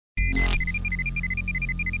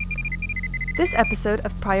This episode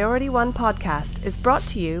of Priority One Podcast is brought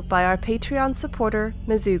to you by our Patreon supporter,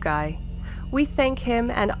 Mizzou Guy. We thank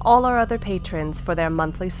him and all our other patrons for their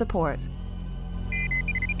monthly support.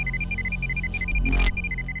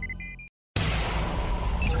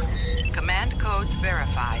 Command codes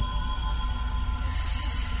verified.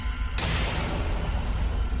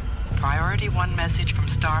 Priority One message from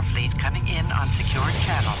Starfleet coming in on secured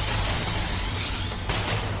channel.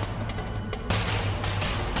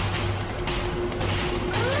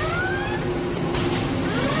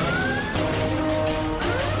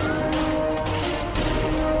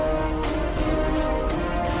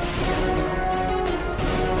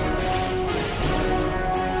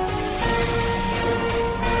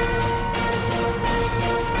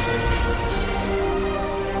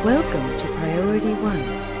 Welcome to Priority One.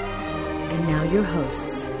 And now your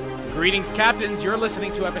hosts. Greetings, Captains. You're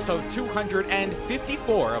listening to episode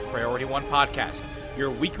 254 of Priority One Podcast, your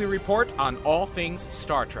weekly report on all things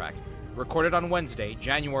Star Trek. Recorded on Wednesday,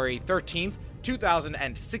 January 13th,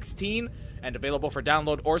 2016, and available for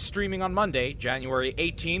download or streaming on Monday, January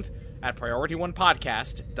 18th, at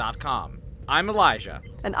PriorityOnePodcast.com. I'm Elijah.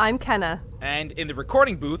 And I'm Kenna. And in the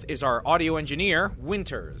recording booth is our audio engineer,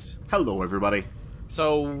 Winters. Hello, everybody.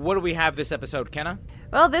 So, what do we have this episode, Kenna?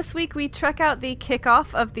 Well, this week we trek out the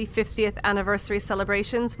kickoff of the 50th anniversary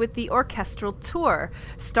celebrations with the orchestral tour,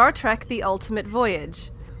 Star Trek: The Ultimate Voyage.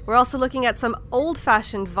 We're also looking at some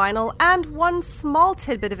old-fashioned vinyl and one small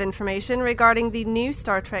tidbit of information regarding the new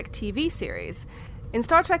Star Trek TV series. In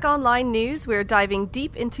Star Trek Online news, we're diving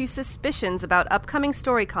deep into suspicions about upcoming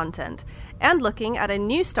story content and looking at a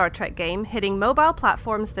new Star Trek game hitting mobile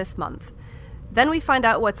platforms this month. Then we find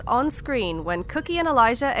out what's on screen when Cookie and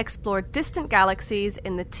Elijah explore distant galaxies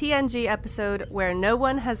in the TNG episode Where No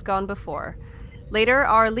One Has Gone Before. Later,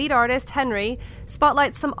 our lead artist, Henry,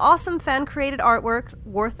 spotlights some awesome fan-created artwork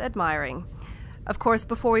worth admiring. Of course,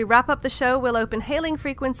 before we wrap up the show, we'll open hailing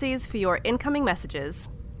frequencies for your incoming messages.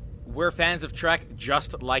 We're fans of Trek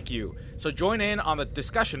just like you, so join in on the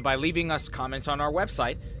discussion by leaving us comments on our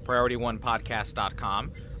website,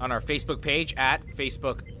 PriorityOnePodcast.com, on our Facebook page at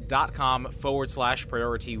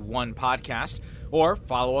Facebook.com/PriorityOnePodcast, or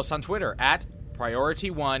follow us on Twitter at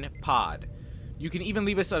PriorityOnePod. You can even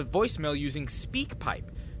leave us a voicemail using SpeakPipe.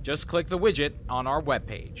 Just click the widget on our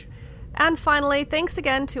webpage. And finally, thanks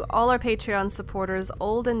again to all our Patreon supporters,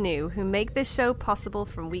 old and new, who make this show possible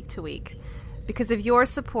from week to week. Because of your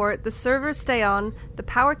support, the servers stay on, the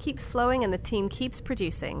power keeps flowing, and the team keeps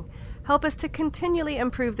producing. Help us to continually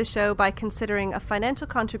improve the show by considering a financial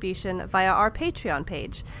contribution via our Patreon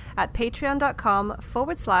page at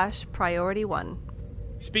patreon.com/PriorityOne.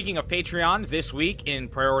 Speaking of Patreon, this week in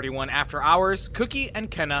Priority One After Hours, Cookie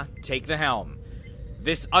and Kenna take the helm.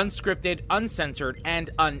 This unscripted, uncensored,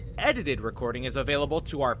 and unedited recording is available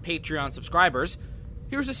to our Patreon subscribers.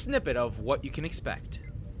 Here's a snippet of what you can expect.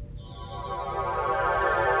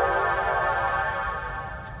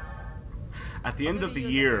 At the end of the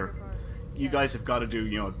year, you guys have got to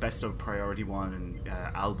do, best of Priority One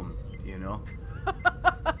album, Yeah,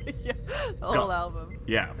 the whole album.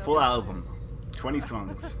 Yeah, full album. 20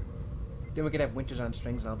 songs. Then we could have Winters on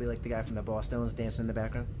strings, and I'll be like the guy from the Boss Stones dancing in the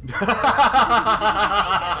background.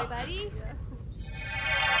 Everybody.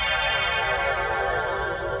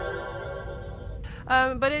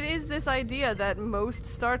 But it is this idea that most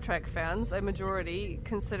Star Trek fans, a majority,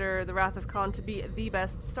 consider The Wrath of Khan to be the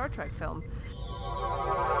best Star Trek film.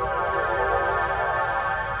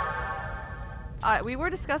 We were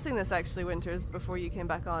discussing this, actually, Winters, before you came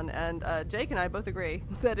back on, and Jake and I both agree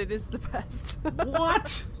that it is the best.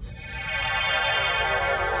 What?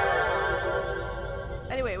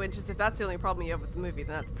 Anyway, Winters, if that's the only problem you have with the movie,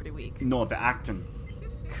 then that's pretty weak. No, the acting.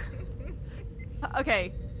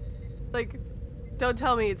 Okay, don't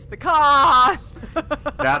tell me it's the Khan!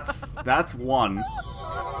 That's one.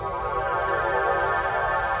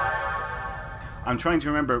 I'm trying to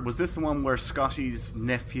remember, was this the one where Scotty's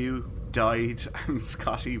nephew died and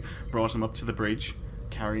Scotty brought him up to the bridge,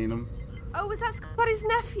 carrying him? Oh, was that Scotty's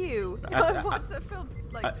nephew? I've watched that film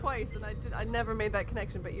twice, and I never made that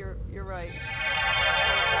connection, but you're right.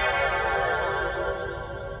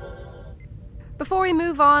 Before we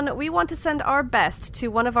move on, we want to send our best to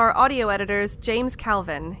one of our audio editors, James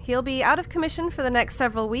Calvin. He'll be out of commission for the next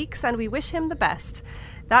several weeks, and we wish him the best.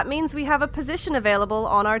 That means we have a position available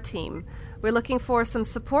on our team. We're looking for some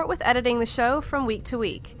support with editing the show from week to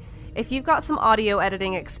week. If you've got some audio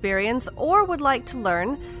editing experience or would like to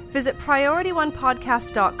learn, visit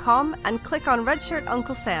PriorityOnePodcast.com and click on Redshirt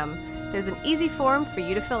Uncle Sam. There's an easy form for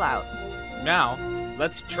you to fill out. Now,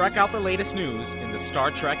 let's trek out the latest news in the Star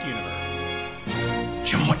Trek universe.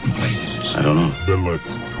 you hunting places? I don't know. Then let's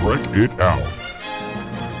trek it out.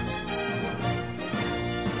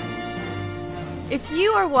 If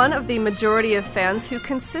you are one of the majority of fans who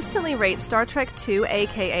consistently rate Star Trek II,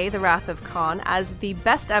 aka The Wrath of Khan, as the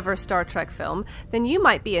best ever Star Trek film, then you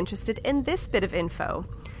might be interested in this bit of info.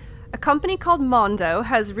 A company called Mondo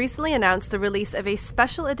has recently announced the release of a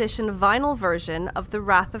special edition vinyl version of the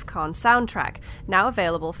Wrath of Khan soundtrack, now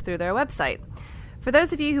available through their website. For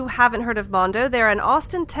those of you who haven't heard of Mondo, they're an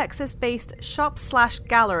Austin, Texas-based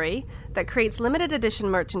shop/gallery that creates limited edition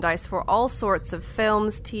merchandise for all sorts of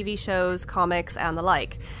films, TV shows, comics, and the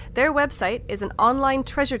like. Their website is an online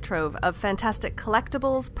treasure trove of fantastic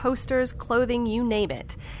collectibles, posters, clothing, you name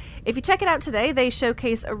it. If you check it out today, they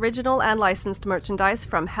showcase original and licensed merchandise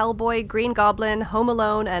from Hellboy, Green Goblin, Home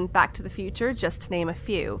Alone, and Back to the Future, just to name a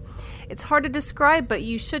few. It's hard to describe, but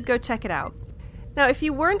you should go check it out. Now, if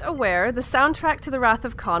you weren't aware, the soundtrack to The Wrath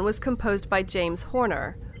of Khan was composed by James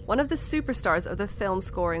Horner, one of the superstars of the film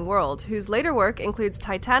scoring world, whose later work includes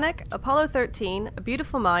Titanic, Apollo 13, A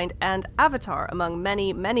Beautiful Mind, and Avatar, among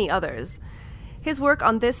many, many others. His work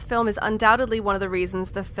on this film is undoubtedly one of the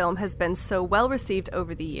reasons the film has been so well received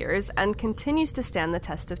over the years and continues to stand the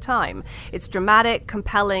test of time. It's dramatic,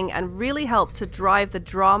 compelling, and really helps to drive the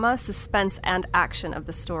drama, suspense, and action of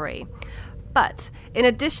the story. But, in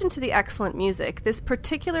addition to the excellent music, this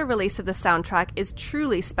particular release of the soundtrack is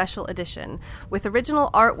truly special edition, with original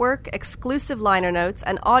artwork, exclusive liner notes,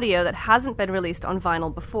 and audio that hasn't been released on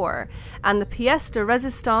vinyl before. And the pièce de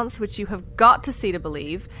résistance, which you have got to see to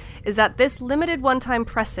believe, is that this limited one-time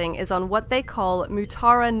pressing is on what they call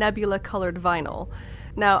Mutara Nebula-colored vinyl.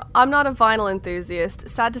 Now, I'm not a vinyl enthusiast.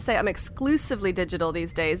 Sad to say I'm exclusively digital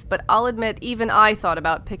these days, but I'll admit even I thought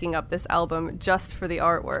about picking up this album just for the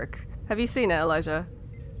artwork. Have you seen it, Elijah?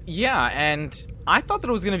 Yeah, and I thought that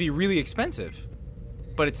it was going to be really expensive,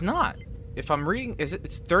 but it's not. If I'm reading, it's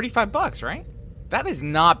 $35, right? That is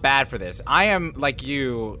not bad for this. I am like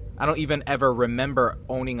you. I don't even ever remember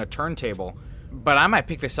owning a turntable, but I might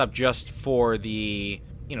pick this up just for the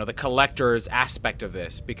collector's aspect of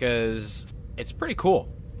this because it's pretty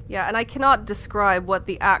cool. Yeah, and I cannot describe what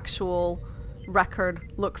the actual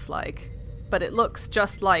record looks like, but it looks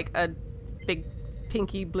just like a big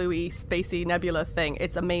pinky, bluey, spacey nebula thing.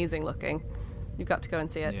 It's amazing looking. You've got to go and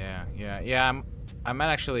see it. Yeah. I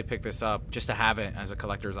might actually pick this up just to have it as a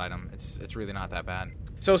collector's item. It's really not that bad.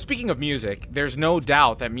 So speaking of music, there's no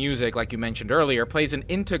doubt that music, like you mentioned earlier, plays an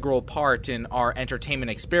integral part in our entertainment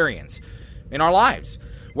experience, in our lives.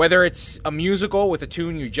 Whether it's a musical with a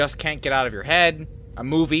tune you just can't get out of your head, a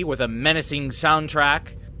movie with a menacing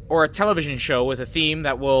soundtrack, or a television show with a theme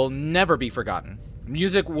that will never be forgotten.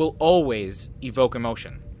 Music will always evoke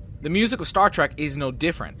emotion. The music of Star Trek is no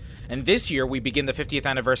different, and this year we begin the 50th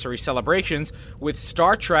anniversary celebrations with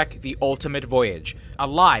Star Trek The Ultimate Voyage, a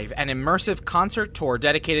live and immersive concert tour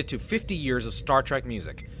dedicated to 50 years of Star Trek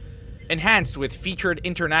music. Enhanced with featured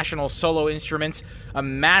international solo instruments, a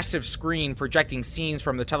massive screen projecting scenes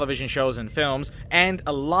from the television shows and films, and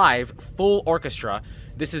a live, full orchestra,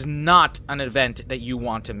 this is not an event that you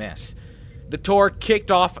want to miss. The tour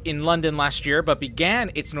kicked off in London last year, but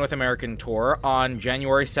began its North American tour on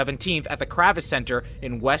January 17th at the Kravis Center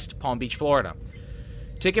in West Palm Beach, Florida.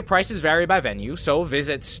 Ticket prices vary by venue, so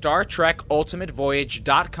visit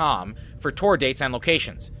StarTrekUltimateVoyage.com for tour dates and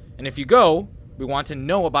locations. And if you go, we want to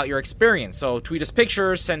know about your experience, so tweet us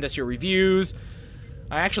pictures, send us your reviews.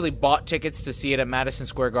 I actually bought tickets to see it at Madison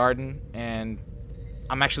Square Garden, and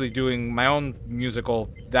I'm actually doing my own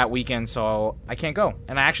musical that weekend, so I can't go.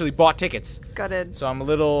 And I actually bought tickets. Gutted. So I'm a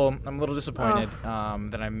little disappointed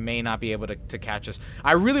that I may not be able to catch this.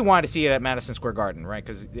 I really wanted to see it at Madison Square Garden, right?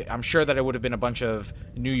 Because I'm sure that it would have been a bunch of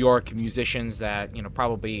New York musicians that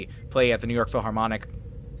probably play at the New York Philharmonic.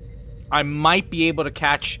 I might be able to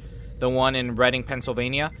catch the one in Reading,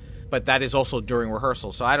 Pennsylvania, but that is also during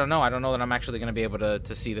rehearsal. So I don't know. I don't know that I'm actually going to be able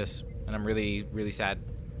to see this, and I'm really, really sad.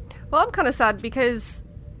 Well, I'm kind of sad because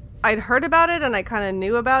I'd heard about it and I kind of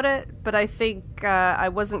knew about it, but I think I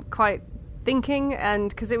wasn't quite thinking, and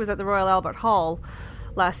because it was at the Royal Albert Hall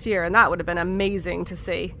last year, and that would have been amazing to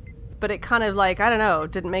see. But it kind of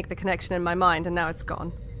didn't make the connection in my mind, and now it's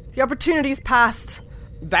gone. The opportunity's passed.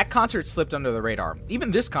 That concert slipped under the radar.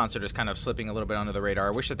 Even this concert is kind of slipping a little bit under the radar.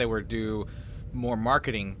 I wish that they would do more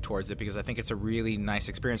marketing towards it because I think it's a really nice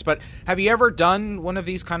experience. But have you ever done one of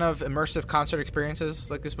these kind of immersive concert experiences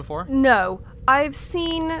like this before? No. I've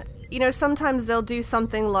seen, sometimes they'll do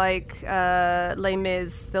something like Les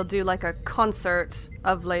Mis. They'll do like a concert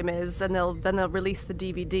of Les Mis, and they'll release the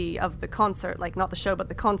DVD of the concert, like not the show but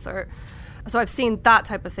the concert. So I've seen that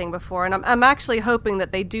type of thing before, and I'm actually hoping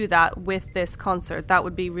that they do that with this concert. That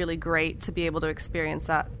would be really great to be able to experience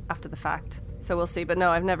that after the fact. So we'll see. But no,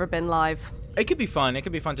 I've never been live. It could be fun. It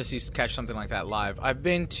could be fun to catch something like that live. I've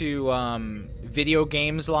been to video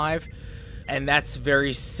games live, and that's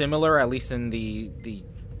very similar, at least in the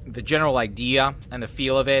general idea and the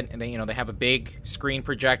feel of it. And they have a big screen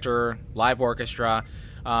projector, live orchestra,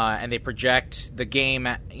 and they project the game,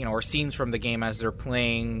 or scenes from the game as they're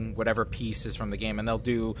playing whatever piece is from the game. And they'll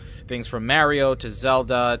do things from Mario to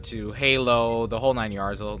Zelda to Halo, the whole 9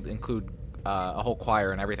 yards. They'll include a whole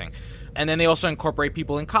choir and everything. And then they also incorporate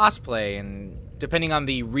people in cosplay, and depending on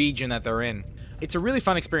the region that they're in. It's a really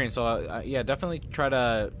fun experience. So yeah, definitely try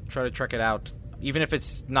to check it out. Even if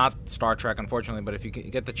it's not Star Trek, unfortunately, but if you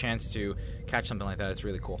get the chance to catch something like that, it's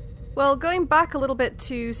really cool. Well, going back a little bit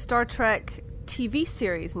to Star Trek TV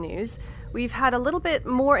series news, we've had a little bit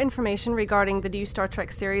more information regarding the new Star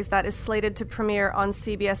Trek series that is slated to premiere on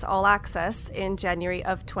CBS All Access in January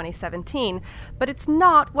of 2017, but it's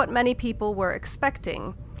not what many people were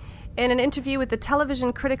expecting. In an interview with the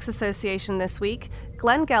Television Critics Association this week,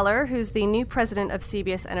 Glenn Geller, who's the new president of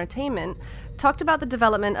CBS Entertainment, talked about the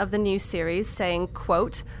development of the new series, saying,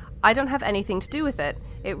 quote, "I don't have anything to do with it.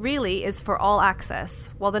 It really is for all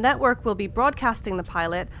access. While the network will be broadcasting the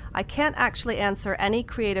pilot, I can't actually answer any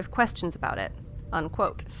creative questions about it,"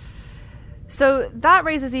 unquote. So that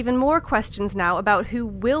raises even more questions now about who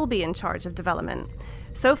will be in charge of development.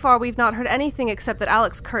 So far, we've not heard anything except that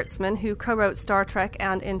Alex Kurtzman, who co-wrote Star Trek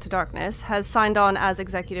and Into Darkness, has signed on as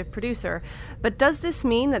executive producer. But does this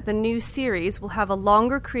mean that the new series will have a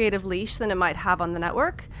longer creative leash than it might have on the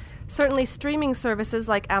network? Certainly, streaming services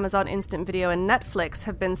like Amazon Instant Video and Netflix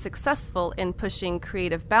have been successful in pushing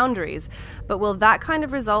creative boundaries. But will that kind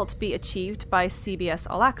of result be achieved by CBS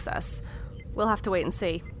All Access? We'll have to wait and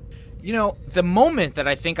see. The moment that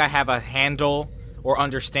I think I have a handle or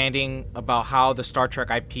understanding about how the Star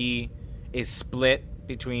Trek IP is split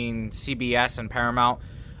between CBS and Paramount,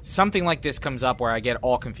 something like this comes up where I get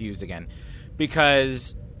all confused again.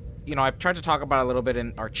 Because, I tried to talk about it a little bit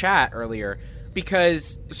in our chat earlier,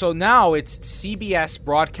 so now it's CBS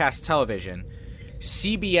Broadcast Television,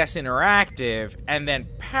 CBS Interactive, and then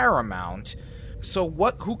Paramount. So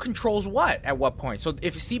who controls what at what point? So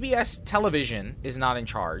if CBS Television is not in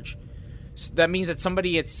charge, that means that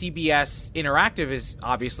somebody at CBS Interactive is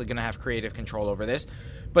obviously going to have creative control over this.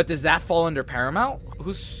 But does that fall under Paramount?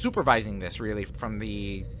 Who's supervising this, really, from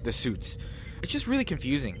the suits? It's just really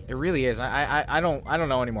confusing. It really is. I don't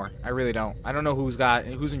know anymore. I really don't. I don't know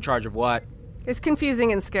who's in charge of what. It's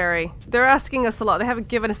confusing and scary. They're asking us a lot. They haven't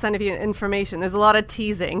given us any information. There's a lot of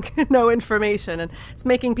teasing, no information, and it's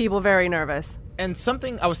making people very nervous. And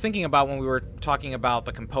something I was thinking about when we were talking about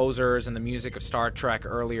the composers and the music of Star Trek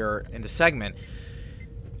earlier in the segment,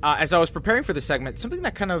 as I was preparing for the segment, something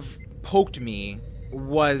that kind of poked me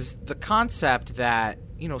was the concept that,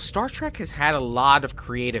 Star Trek has had a lot of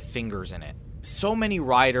creative fingers in it. So many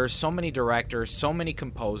writers, so many directors, so many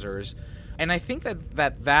composers. And I think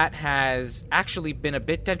that has actually been a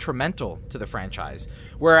bit detrimental to the franchise.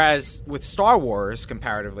 Whereas with Star Wars,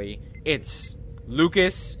 comparatively, it's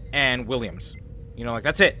Lucas and Williams.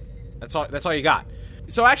 That's it. That's all you got.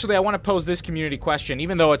 So actually, I want to pose this community question,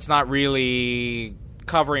 even though it's not really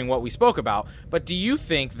covering what we spoke about. But do you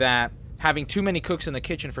think that having too many cooks in the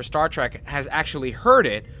kitchen for Star Trek has actually hurt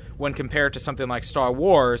it when compared to something like Star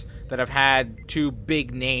Wars that have had two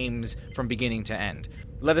big names from beginning to end?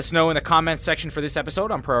 Let us know in the comments section for this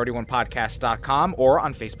episode on PriorityOnePodcast.com or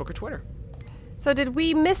on Facebook or Twitter. So did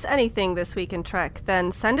we miss anything this week in Trek?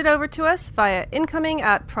 Then send it over to us via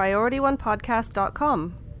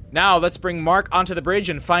incoming@PriorityOnePodcast.com. Now let's bring Mark onto the bridge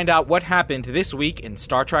and find out what happened this week in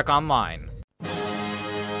Star Trek Online.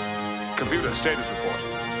 Computer status report.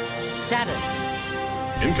 Status.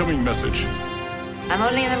 Incoming message. I'm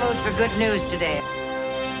only in the mood for good news today.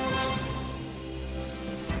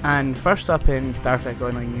 And first up in Star Trek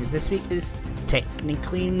Online news this week is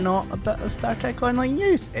technically not a bit of Star Trek Online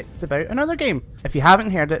news. It's about another game. If you haven't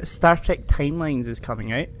heard it, Star Trek Timelines is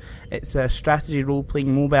coming out. It's a strategy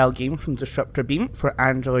role-playing mobile game from Disruptor Beam for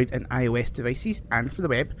Android and iOS devices and for the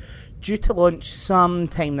web, due to launch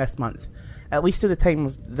sometime this month. At least at the time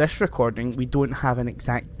of this recording, we don't have an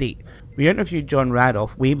exact date. We interviewed John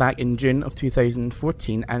Radoff way back in June of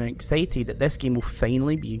 2014 and are excited that this game will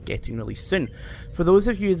finally be getting released soon. For those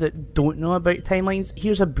of you that don't know about Timelines,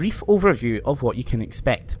 here's a brief overview of what you can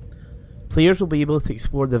expect. Players will be able to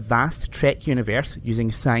explore the vast Trek universe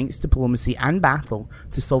using science, diplomacy and battle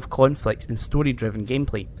to solve conflicts in story-driven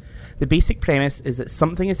gameplay. The basic premise is that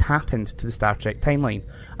something has happened to the Star Trek timeline,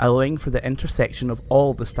 allowing for the intersection of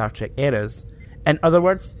all the Star Trek eras. In other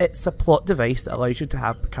words, it's a plot device that allows you to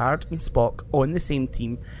have Picard and Spock on the same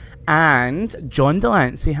team, and John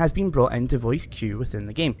Delancey has been brought in to voice Q within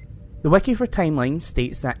the game. The wiki for Timelines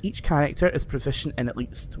states that each character is proficient in at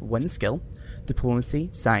least one skill: diplomacy,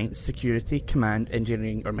 science, security, command,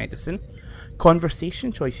 engineering, or medicine.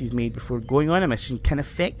 Conversation choices made before going on a mission can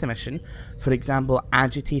affect a mission. For example,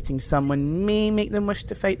 agitating someone may make them wish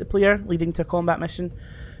to fight the player, leading to a combat mission.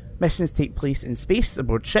 Missions take place in space,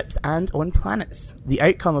 aboard ships, and on planets. The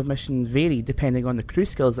outcome of missions vary depending on the crew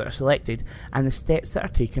skills that are selected and the steps that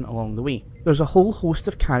are taken along the way. There's a whole host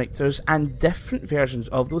of characters and different versions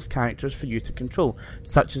of those characters for you to control,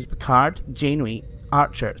 such as Picard, Janeway,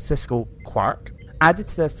 Archer, Sisko, Quark. Added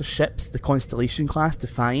to this, the ships, the Constellation class,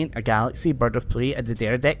 Defiant, a Galaxy, Bird of Prey, a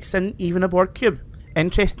Daredix, and even aboard Cube.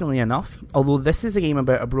 Interestingly enough, although this is a game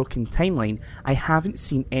about a broken timeline, I haven't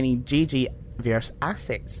seen any JJ verse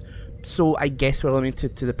assets, so I guess we're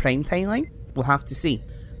limited to the Prime timeline. We'll have to see.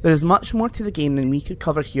 There is much more to the game than we could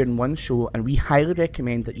cover here in one show, and we highly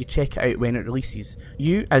recommend that you check it out when it releases.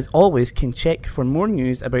 You, as always, can check for more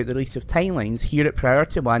news about the release of Timelines here at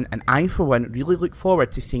Priority 1, and I, for one, really look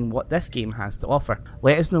forward to seeing what this game has to offer.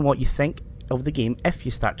 Let us know what you think of the game if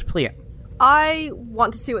you start to play it. I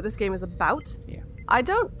want to see what this game is about. Yeah. I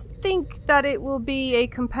don't think that it will be a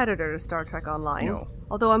competitor to Star Trek Online. No.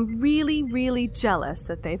 Although I'm really, really jealous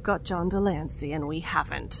that they've got John Delancey and we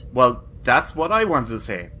haven't. Well, that's what I wanted to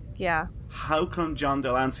say. Yeah. How come John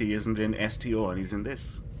Delancey isn't in STO and he's in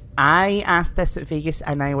this? I asked this at Vegas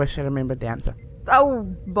and I wish I remembered the answer.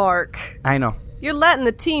 Oh, Mark. I know. You're letting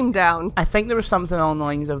the team down. I think there was something along the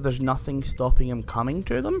lines of there's nothing stopping him coming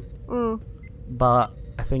to them. But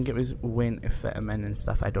I think it was when to fit him in and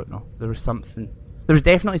stuff. I don't know. There was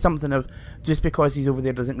definitely something of just because he's over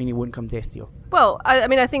there doesn't mean he won't come to STO. Well, I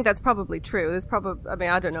mean, I think that's probably true.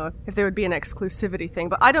 I don't know if there would be an exclusivity thing,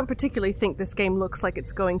 but I don't particularly think this game looks like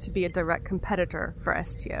it's going to be a direct competitor for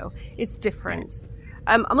STO. It's different.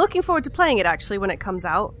 I'm looking forward to playing it, actually, when it comes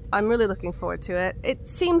out. I'm really looking forward to it. It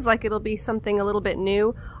seems like it'll be something a little bit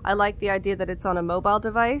new. I like the idea that it's on a mobile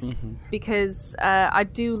device, because I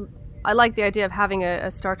like the idea of having a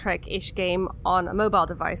Star Trek-ish game on a mobile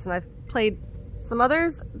device, and I've played some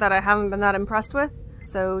others that I haven't been that impressed with.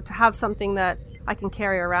 So to have something that I can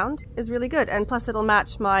carry around is really good. And plus it'll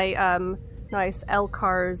match my nice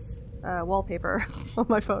LCARS wallpaper on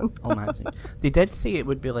my phone. Oh, magic. They did say it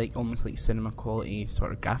would be like almost like cinema quality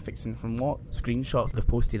sort of graphics, and from what screenshots they've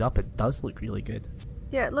posted up, it does look really good.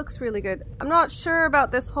 Yeah, it looks really good. I'm not sure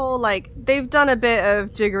about this whole, they've done a bit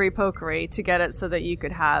of jiggery-pokery to get it so that you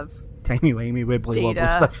could have timey-wimey, wibbly-wobbly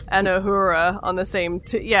Data stuff. And Uhura on the same...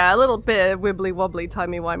 a little bit of wibbly-wobbly,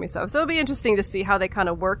 timey-wimey stuff. So it'll be interesting to see how they kind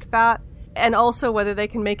of work that, and also whether they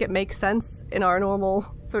can make it make sense in our normal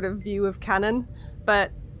sort of view of canon.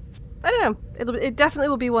 But, I don't know. It definitely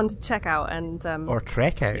will be one to check out and... or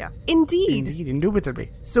trek out. Yeah. Indeed.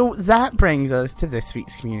 Indubitably. So that brings us to this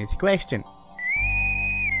week's community question.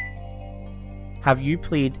 Have you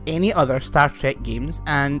played any other Star Trek games,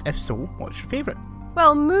 and if so, what's your favourite?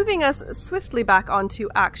 Well, moving us swiftly back onto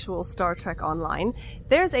actual Star Trek Online,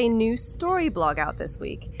 there's a new story blog out this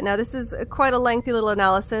week. Now, this is quite a lengthy little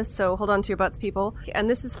analysis, so hold on to your butts, people. And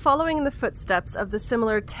this is following in the footsteps of the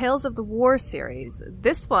similar Tales of the War series.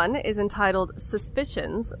 This one is entitled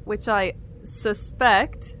Suspicions, which I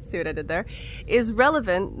suspect, see what I did there, is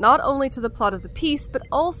relevant not only to the plot of the piece, but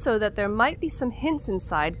also that there might be some hints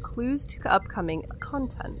inside, clues to upcoming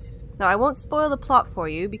content. Now, I won't spoil the plot for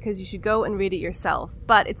you because you should go and read it yourself,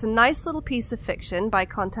 but it's a nice little piece of fiction by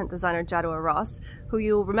content designer Jadua Ross, who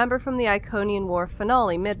you'll remember from the Iconian War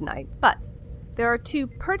finale, Midnight. But there are two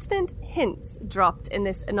pertinent hints dropped in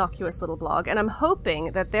this innocuous little blog, and I'm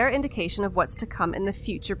hoping that they're indication of what's to come in the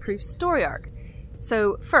future-proof story arc.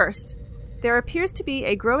 So, first, there appears to be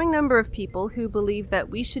a growing number of people who believe that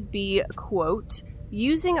we should be, quote,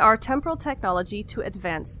 using our temporal technology to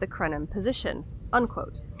advance the Krenim position,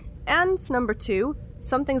 unquote. And number two,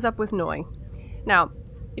 something's up with Noi. Now,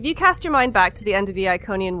 if you cast your mind back to the end of the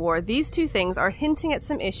Iconian War, these two things are hinting at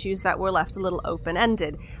some issues that were left a little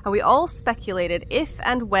open-ended, and we all speculated if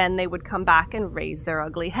and when they would come back and raise their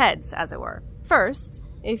ugly heads, as it were. First,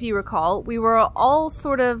 if you recall, we were all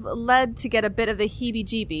sort of led to get a bit of the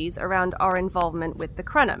heebie-jeebies around our involvement with the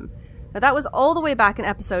Krenim. Now, that was all the way back in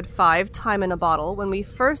Episode 5, Time in a Bottle, when we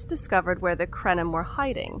first discovered where the Krenim were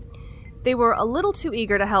hiding. They were a little too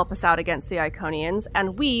eager to help us out against the Iconians,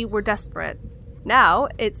 and we were desperate. Now,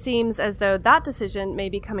 it seems as though that decision may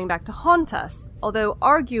be coming back to haunt us, although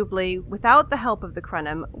arguably, without the help of the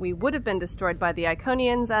Krenim, we would have been destroyed by the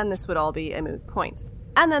Iconians, and this would all be a moot point.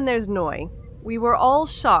 And then there's Noi. We were all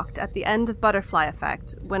shocked at the end of Butterfly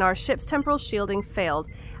Effect when our ship's temporal shielding failed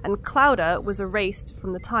and Clouda was erased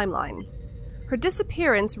from the timeline. Her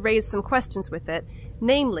disappearance raised some questions with it,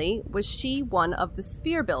 namely, was she one of the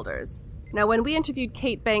Sphere Builders? Now, when we interviewed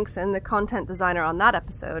Kate Bankson, the content designer on that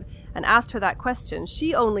episode, and asked her that question,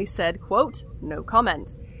 she only said, quote, "No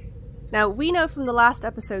comment." Now, we know from the last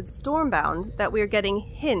episode, Stormbound, that we are getting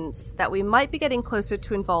hints that we might be getting closer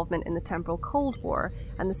to involvement in the Temporal Cold War,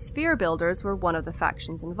 and the Sphere Builders were one of the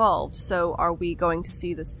factions involved. So, are we going to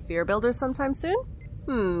see the Sphere Builders sometime soon?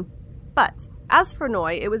 But, as for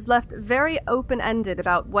Noy, it was left very open-ended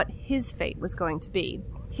about what his fate was going to be.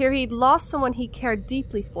 Here he'd lost someone he cared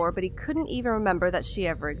deeply for, but he couldn't even remember that she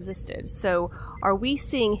ever existed. So, are we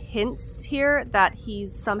seeing hints here that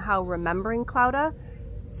he's somehow remembering Clouda?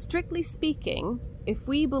 Strictly speaking, if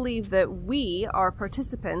we believe that we are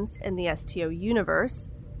participants in the STO universe,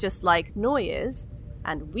 just like Noy is,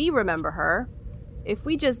 and we remember her, if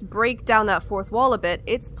we just break down that fourth wall a bit,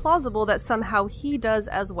 it's plausible that somehow he does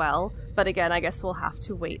as well, but again, I guess we'll have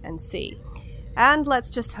to wait and see. And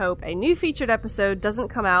let's just hope a new featured episode doesn't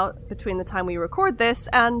come out between the time we record this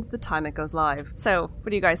and the time it goes live. So,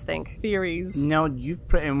 what do you guys think? Theories? No, you've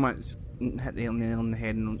pretty much hit the nail on the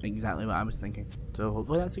head and exactly what I was thinking. So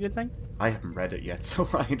hopefully that's a good thing. I haven't read it yet, so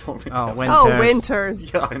I don't really Oh, have- Winters.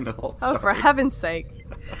 Winters. Yeah, I know. Oh, for sorry. heaven's sake.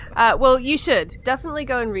 Well, you should. Definitely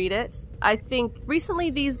go and read it. I think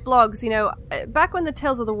recently these blogs, back when the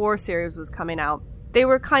Tales of the War series was coming out, they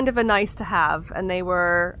were kind of a nice to have, and they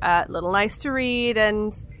were a little nice to read,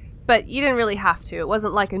 but you didn't really have to. It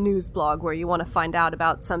wasn't like a news blog where you want to find out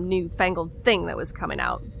about some newfangled thing that was coming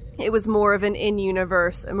out. It was more of an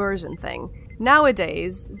in-universe immersion thing.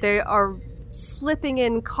 Nowadays, they are slipping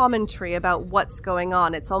in commentary about what's going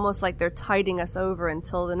on. It's almost like they're tiding us over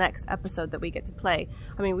until the next episode that we get to play.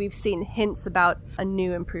 I mean, we've seen hints about a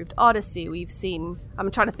new improved Odyssey.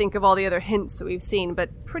 I'm trying to think of all the other hints that we've seen,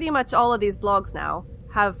 but pretty much all of these blogs now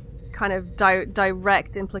have kind of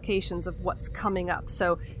direct implications of what's coming up.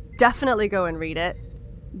 So definitely go and read it.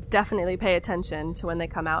 Definitely pay attention to when they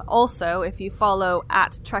come out. Also, if you follow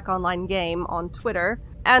 @TrekOnlineGame on Twitter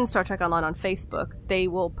and Star Trek Online on Facebook, they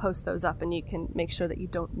will post those up and you can make sure that you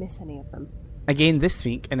don't miss any of them. Again this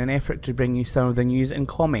week, in an effort to bring you some of the news and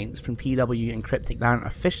comments from PW and Cryptic that aren't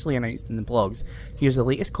officially announced in the blogs, here's the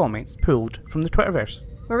latest comments pulled from the Twitterverse.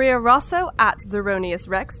 Maria Rosso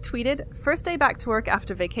 @ZeroniusRex tweeted, "First day back to work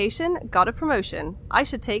after vacation, got a promotion. I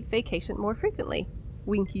should take vacation more frequently.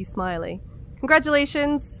 Winky smiley."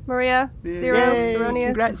 Congratulations, Maria. Yay, Zeronius.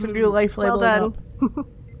 congrats in real life Well leveling done. up.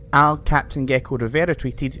 Al Captain Gecko Rivera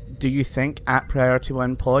tweeted, "Do you think @Priority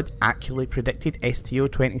One Pod accurately predicted STO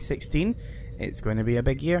 2016? It's going to be a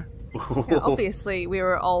big year." Yeah, obviously, we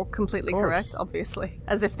were all completely Of course. correct, obviously,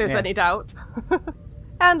 as if there's Yeah. any doubt.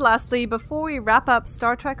 And lastly, before we wrap up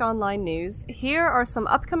Star Trek Online news, here are some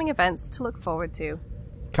upcoming events to look forward to.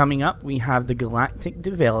 Coming up, we have the Galactic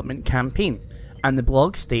Development Campaign, and the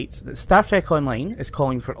blog states that Star Trek Online is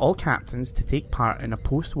calling for all captains to take part in a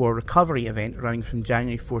post-war recovery event running from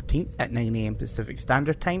January 14th at 9 AM Pacific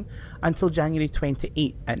Standard Time until January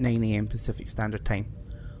 28th at 9 AM Pacific Standard Time.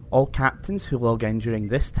 All captains who log in during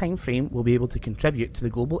this time frame will be able to contribute to the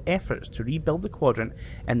global efforts to rebuild the quadrant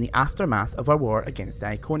in the aftermath of our war against the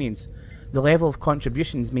Iconians. The level of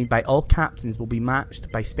contributions made by all captains will be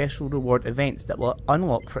matched by special reward events that will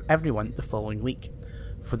unlock for everyone the following week.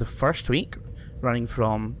 For the first week, running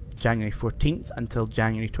from January 14th until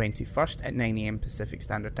January 21st at 9 AM Pacific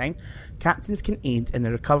Standard Time, captains can aid in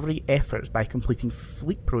the recovery efforts by completing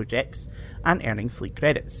fleet projects and earning fleet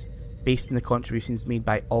credits. Based on the contributions made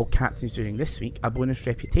by all captains during this week, a bonus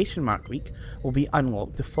Reputation Mark week will be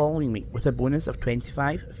unlocked the following week with a bonus of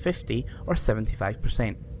 25, 50 or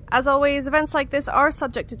 75%. As always, events like this are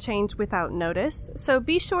subject to change without notice, so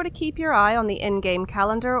be sure to keep your eye on the in-game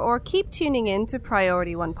calendar or keep tuning in to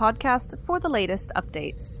Priority One Podcast for the latest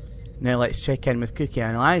updates. Now let's check in with Cookie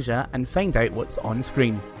and Elijah and find out what's on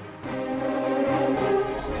screen.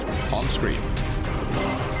 On screen.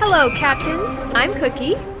 Hello, Captains. I'm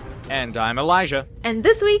Cookie. And I'm Elijah. And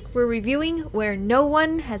this week we're reviewing Where No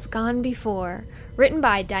One Has Gone Before, written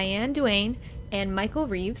by Diane Duane and Michael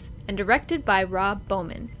Reeves, and directed by Rob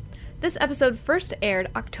Bowman. This episode first aired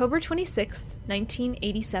October 26,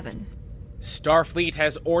 1987. Starfleet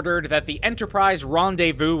has ordered that the Enterprise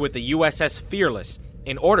rendezvous with the USS Fearless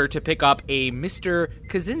in order to pick up a Mr.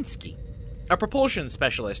 Kaczynski, a propulsion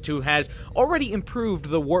specialist who has already improved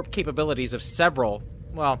the warp capabilities of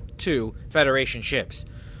two Federation ships.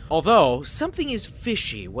 Although, something is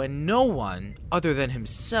fishy when no one, other than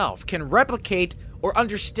himself, can replicate or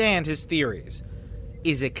understand his theories.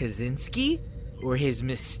 Is it Kaczynski? or his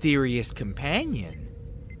mysterious companion?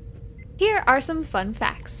 Here are some fun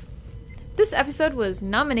facts. This episode was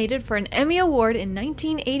nominated for an Emmy Award in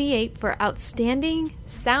 1988 for Outstanding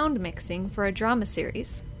Sound Mixing for a Drama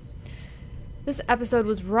Series. This episode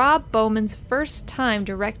was Rob Bowman's first time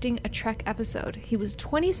directing a Trek episode. He was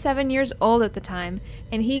 27 years old at the time,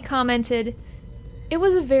 and he commented, "It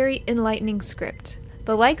was a very enlightening script,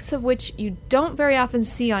 the likes of which you don't very often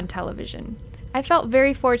see on television. I felt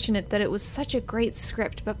very fortunate that it was such a great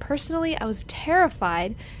script, but personally I was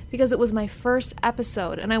terrified because it was my first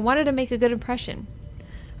episode, and I wanted to make a good impression.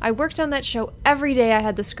 I worked on that show every day I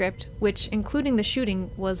had the script, which, including the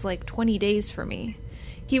shooting, was like 20 days for me."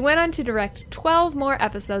 He went on to direct 12 more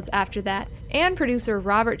episodes after that, and producer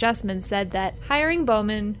Robert Justman said that hiring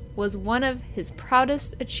Bowman was one of his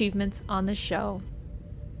proudest achievements on the show.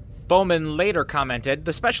 Bowman later commented,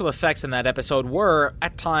 "The special effects in that episode were,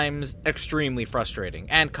 at times, extremely frustrating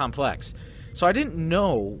and complex, so I didn't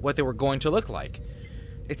know what they were going to look like.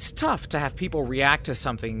 It's tough to have people react to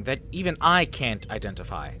something that even I can't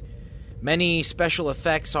identify. Many special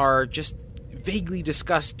effects are just vaguely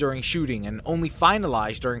discussed during shooting and only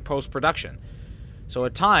finalized during post-production, so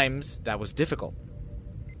at times that was difficult."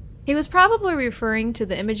 He was probably referring to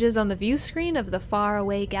the images on the view screen of the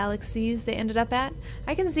faraway galaxies they ended up at.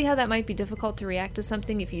 I can see how that might be difficult to react to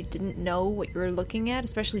something if you didn't know what you were looking at,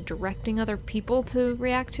 especially directing other people to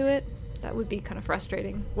react to it. That would be kind of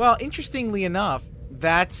frustrating. Well, interestingly enough,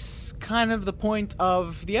 that's kind of the point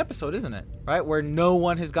of the episode, isn't it? Right? Where no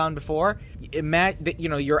one has gone before.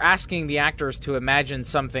 You're asking the actors to imagine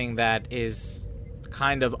something that is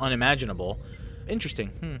kind of unimaginable.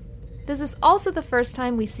 Interesting. This is also the first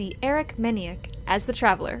time we see Eric Meniak as the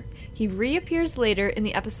Traveler. He reappears later in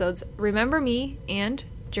the episodes Remember Me and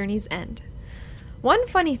Journey's End. One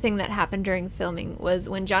funny thing that happened during filming was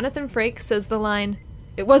when Jonathan Frakes says the line,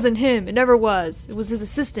 "It wasn't him, it never was, it was his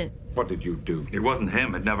assistant." What did you do? It wasn't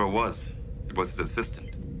him, it never was. It was his assistant.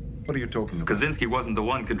 What are you talking about? Kaczynski wasn't the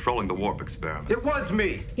one controlling the warp experiment. It was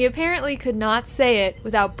me! He apparently could not say it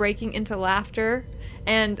without breaking into laughter,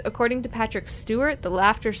 and according to Patrick Stewart, the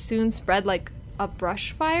laughter soon spread like a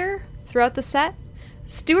brush fire throughout the set.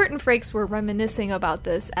 Stewart and Frakes were reminiscing about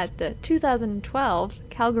this at the 2012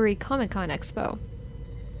 Calgary Comic-Con Expo.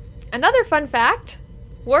 Another fun fact,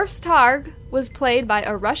 Worf's Targ was played by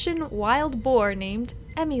a Russian wild boar named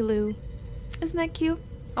Emilu. Isn't that cute?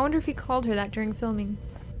 I wonder if he called her that during filming.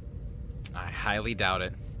 I highly doubt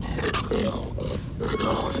it.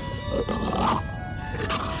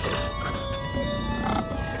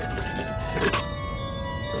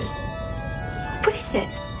 What is it?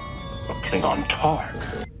 A Klingon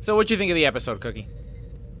Targ. So what'd you think of the episode, Cookie?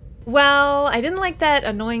 Well, I didn't like that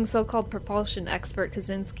annoying so-called propulsion expert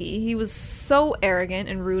Kaczynski. He was so arrogant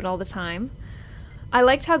and rude all the time. I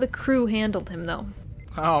liked how the crew handled him, though.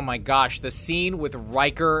 Oh my gosh, the scene with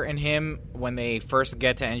Riker and him when they first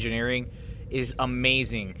get to engineering is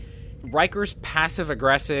amazing. Riker's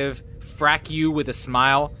passive-aggressive, frack you with a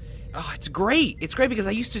smile. Oh, it's great. It's great because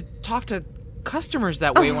I used to talk to customers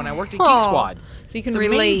that way when I worked at Geek Squad. So you can it's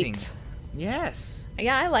relate. Amazing. Yes.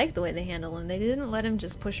 Yeah, I liked the way they handled him. They didn't let him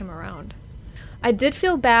just push him around. I did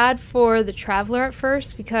feel bad for the Traveler at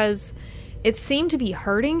first because it seemed to be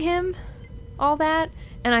hurting him, all that.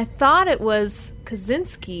 And I thought it was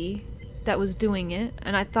Kaczynski that was doing it,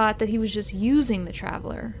 and I thought that he was just using the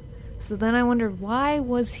Traveler. So then I wondered, why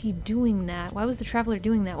was he doing that? Why was the Traveler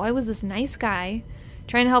doing that? Why was this nice guy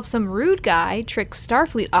trying to help some rude guy trick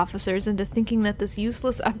Starfleet officers into thinking that this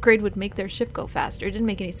useless upgrade would make their ship go faster? It didn't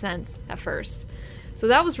make any sense at first. So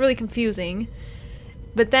that was really confusing.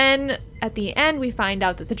 But then, at the end, we find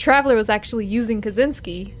out that the Traveler was actually using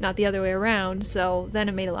Kaczynski, not the other way around, so then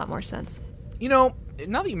it made a lot more sense. You know,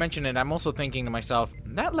 now that you mention it, I'm also thinking to myself,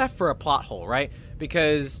 that left for a plot hole, right?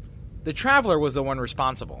 Because the Traveler was the one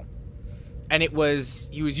responsible. And he was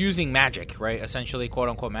using magic, right? Essentially,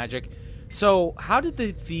 quote-unquote magic. So how did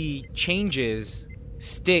the changes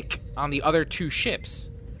stick on the other two ships?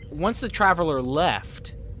 Once the Traveler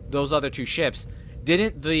left those other two ships,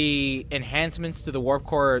 didn't the enhancements to the warp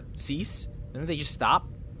core cease? Didn't they just stop?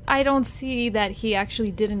 I don't see that he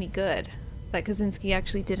actually did any good. That Kaczynski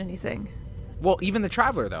actually did anything. Well, even the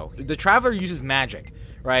Traveler, though. The Traveler uses magic,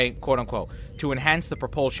 right, quote-unquote, to enhance the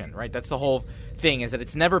propulsion, right? That's the whole thing, is that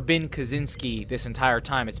it's never been Kaczynski this entire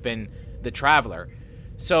time. It's been the Traveler.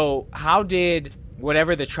 So how did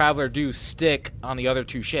whatever the Traveler do stick on the other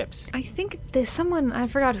two ships? I think someone, I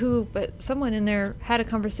forgot who, but someone in there had a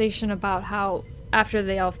conversation about how, after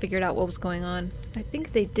they all figured out what was going on, I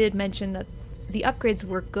think they did mention that the upgrades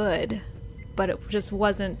were good, but it just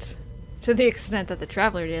wasn't to the extent that the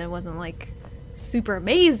Traveler did. It wasn't like super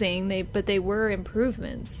amazing, but they were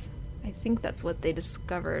improvements. I think that's what they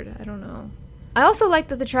discovered. I don't know. I also like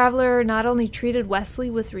that the Traveler not only treated Wesley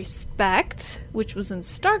with respect, which was in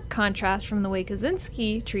stark contrast from the way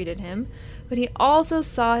Kaczynski treated him, but he also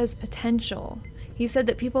saw his potential. He said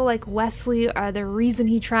that people like Wesley are the reason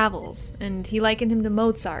he travels, and he likened him to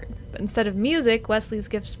Mozart. But instead of music, Wesley's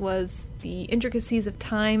gift was the intricacies of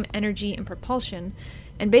time, energy, and propulsion,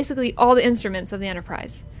 and basically all the instruments of the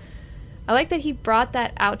Enterprise. I like that he brought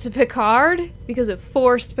that out to Picard, because it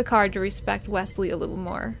forced Picard to respect Wesley a little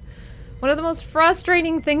more. One of the most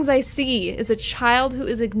frustrating things I see is a child who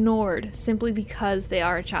is ignored simply because they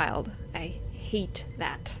are a child. I hate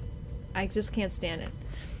that. I just can't stand it.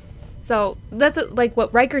 So that's like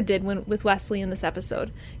what Riker did with Wesley in this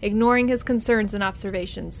episode, ignoring his concerns and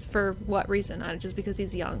observations. For what reason? Just because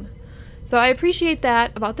he's young. So I appreciate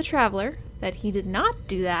that about the Traveler, that he did not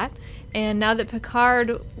do that, and now that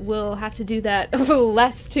Picard will have to do that a little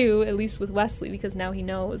less too, at least with Wesley, because now he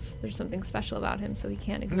knows there's something special about him, so he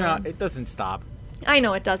can't ignore him. No, it doesn't stop. I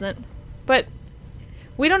know it doesn't, but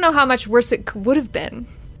we don't know how much worse it would have been.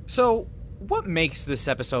 So, what makes this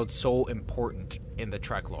episode so important in the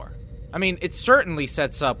Trek lore? I mean, it certainly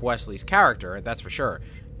sets up Wesley's character, that's for sure,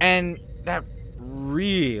 and that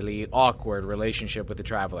really awkward relationship with the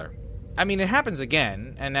Traveler. I mean, it happens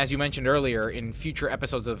again, and as you mentioned earlier, in future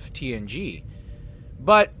episodes of TNG.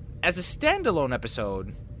 But as a standalone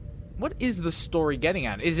episode, what is the story getting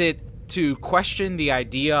at? Is it to question the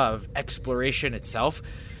idea of exploration itself?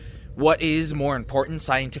 What is more important,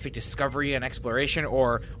 scientific discovery and exploration,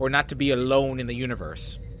 or not to be alone in the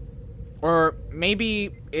universe? Or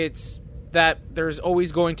maybe it's that there's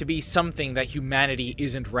always going to be something that humanity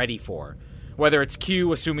isn't ready for. Whether it's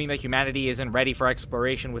Q assuming that humanity isn't ready for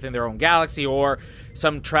exploration within their own galaxy, or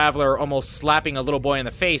some Traveler almost slapping a little boy in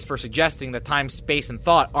the face for suggesting that time, space, and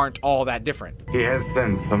thought aren't all that different. He has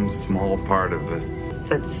then some small part of this.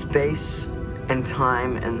 That space and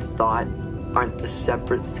time and thought aren't the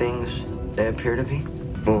separate things they appear to be?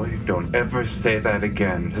 Boy, don't ever say that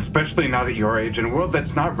again. Especially not at your age in a world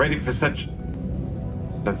that's not ready for such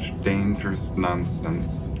dangerous nonsense.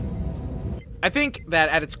 I think that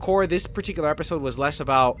at its core, this particular episode was less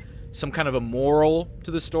about some kind of a moral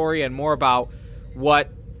to the story and more about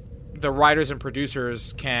what the writers and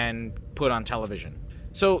producers can put on television.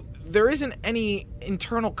 So there isn't any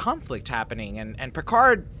internal conflict happening, and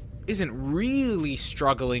Picard isn't really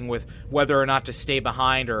struggling with whether or not to stay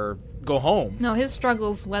behind or go home. No, his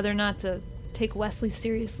struggle's whether or not to take Wesley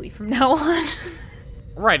seriously from now on.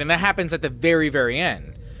 Right, and that happens at the very, very end.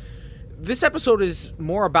 This episode is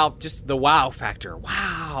more about just the wow factor.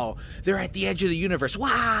 Wow, they're at the edge of the universe.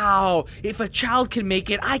 Wow, if a child can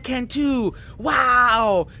make it, I can too.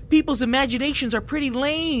 Wow, people's imaginations are pretty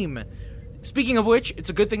lame. Speaking of which,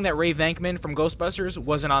 it's a good thing that Ray Venkman from Ghostbusters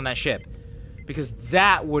wasn't on that ship, because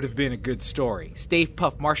that would have been a good story. Stave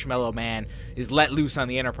Puft Marshmallow Man is let loose on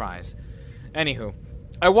the Enterprise. Anywho,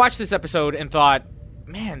 I watched this episode and thought,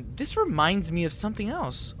 man, this reminds me of something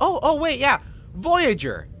else. Oh, wait, yeah,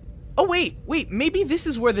 Voyager. Oh, wait, maybe this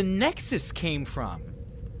is where the Nexus came from.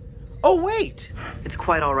 Oh, wait. It's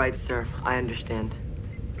quite all right, sir. I understand.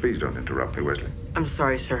 Please don't interrupt me, Wesley. I'm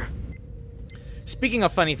sorry, sir. Speaking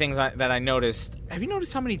of funny things that I noticed, have you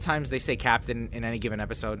noticed how many times they say captain in any given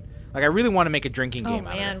episode? Like, I really want to make a drinking game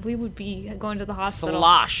out of it. Oh, man, we would be going to the hospital.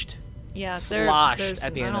 Sloshed. Yeah, sloshed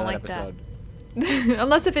at the end of that episode. That.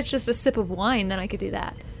 Unless if it's just a sip of wine, then I could do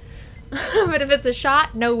that. But if it's a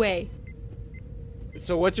shot, no way.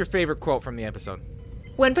 So what's your favorite quote from the episode?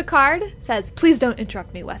 When Picard says, "Please don't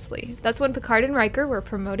interrupt me, Wesley." That's when Picard and Riker were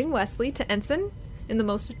promoting Wesley to ensign in the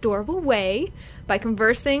most adorable way by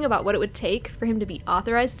conversing about what it would take for him to be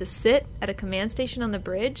authorized to sit at a command station on the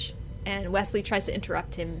bridge. And Wesley tries to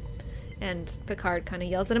interrupt him, and Picard kind of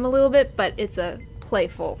yells at him a little bit, but it's a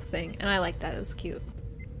playful thing, and I like that. It was cute.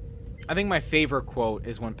 I think my favorite quote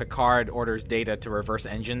is when Picard orders Data to reverse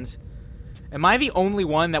engines. Am I the only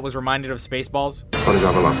one that was reminded of Spaceballs? What is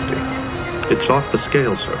our velocity? It's off the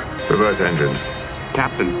scale, sir. Reverse engines.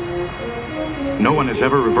 Captain, no one has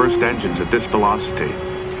ever reversed engines at this velocity.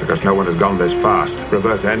 Because no one has gone this fast.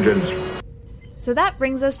 Reverse engines. So that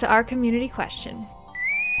brings us to our community question.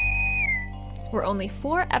 We're only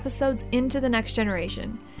 4 episodes into The Next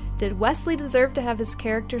Generation. Did Wesley deserve to have his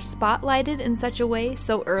character spotlighted in such a way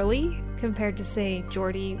so early compared to, say,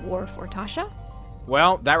 Geordi, Worf, or Tasha?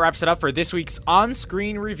 Well, that wraps it up for this week's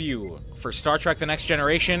on-screen review for Star Trek The Next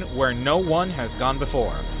Generation, where no one has gone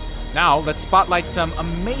before. Now, let's spotlight some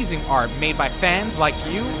amazing art made by fans like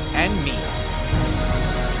you and me.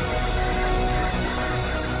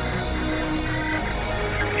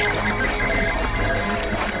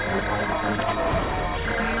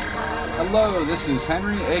 Hello, this is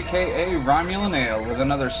Henry, aka Romulan Ale, with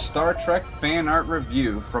another Star Trek fan art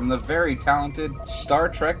review from the very talented Star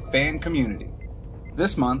Trek fan community.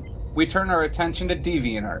 This month, we turn our attention to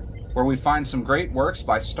DeviantArt, where we find some great works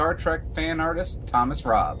by Star Trek fan artist Thomas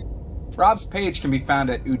Robb. Robb's page can be found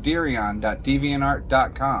at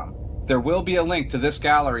udirion.deviantart.com. There will be a link to this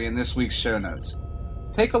gallery in this week's show notes.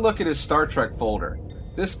 Take a look at his Star Trek folder.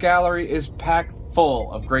 This gallery is packed full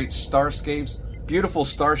of great starscapes, beautiful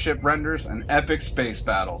starship renders, and epic space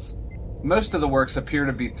battles. Most of the works appear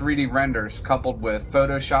to be 3D renders coupled with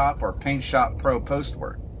Photoshop or PaintShop Pro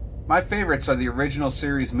postwork. My favorites are the original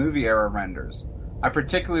series movie era renders. I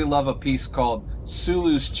particularly love a piece called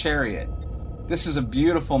Sulu's Chariot. This is a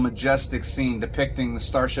beautiful, majestic scene depicting the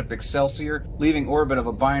starship Excelsior leaving orbit of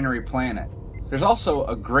a binary planet. There's also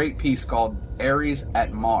a great piece called Ares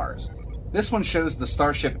at Mars. This one shows the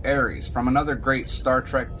starship Ares from another great Star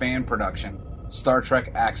Trek fan production, Star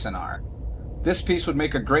Trek Axanar. This piece would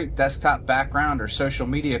make a great desktop background or social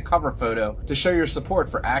media cover photo to show your support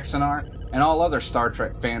for Axanar and all other Star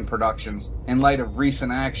Trek fan productions in light of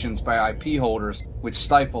recent actions by IP holders which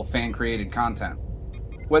stifle fan-created content.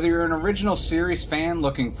 Whether you're an original series fan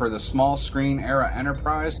looking for the small screen era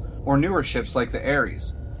Enterprise or newer ships like the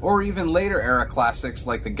Ares, or even later era classics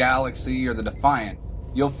like the Galaxy or the Defiant,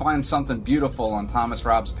 you'll find something beautiful on Thomas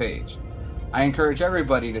Robb's page. I encourage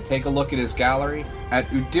everybody to take a look at his gallery at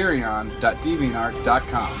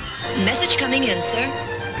udirion.deviantart.com. Message coming in, sir.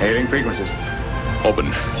 Hailing frequencies.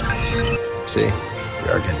 Open. See, we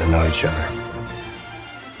are getting to know each other.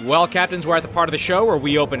 Well, Captains, we're at the part of the show where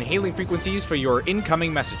we open hailing frequencies for your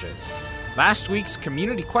incoming messages. Last week's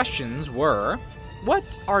community questions were,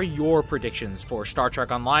 what are your predictions for Star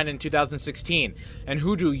Trek Online in 2016? And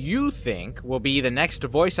who do you think will be the next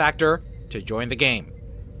voice actor to join the game?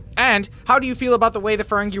 And how do you feel about the way the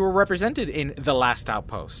Ferengi were represented in The Last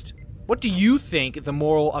Outpost? What do you think the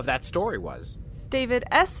moral of that story was? David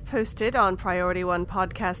S. posted on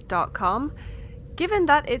PriorityOnePodcast.com, given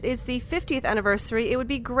that it is the 50th anniversary, it would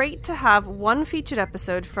be great to have one featured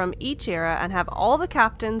episode from each era and have all the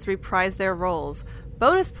captains reprise their roles.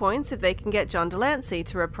 Bonus points if they can get John Delancey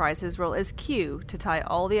to reprise his role as Q to tie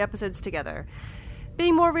all the episodes together.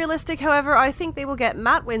 Being more realistic, however, I think they will get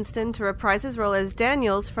Matt Winston to reprise his role as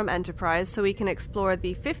Daniels from Enterprise so we can explore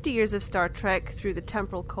the 50 years of Star Trek through the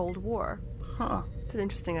temporal Cold War. Huh. It's an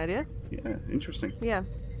interesting idea. Yeah, interesting. Yeah.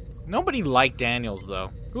 Nobody liked Daniels,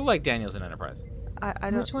 though. Who liked Daniels in Enterprise? I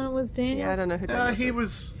don't. Which one was Daniels? Yeah, I don't know who Daniels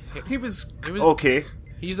he was okay.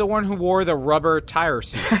 He's the one who wore the rubber tire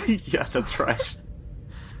suit. Yeah, that's right.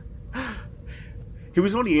 He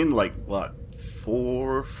was only in, 4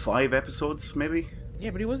 or 5 episodes, maybe? Yeah,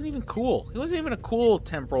 but he wasn't even cool. He wasn't even a cool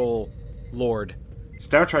temporal lord.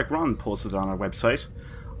 Star Trek Ron posted on our website,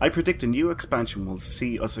 I predict a new expansion will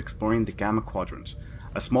see us exploring the Gamma Quadrant,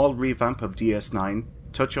 a small revamp of DS9,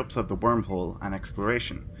 touch-ups of the wormhole, and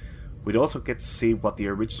exploration. We'd also get to see what the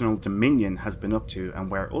original Dominion has been up to and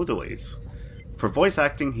where Odo is. For voice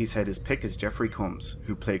acting, he said his pick is Jeffrey Combs,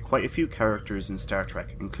 who played quite a few characters in Star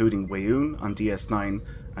Trek, including Weyoun on DS9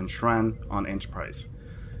 and Shran on Enterprise.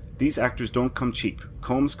 These actors don't come cheap.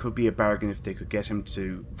 Combs could be a bargain if they could get him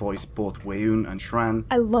to voice both Weyoun and Shran.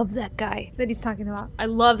 I love that guy that he's talking about. I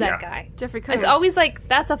love that guy. Jeffrey Combs. It's always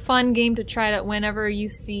that's a fun game to try to whenever you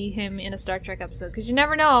see him in a Star Trek episode, because you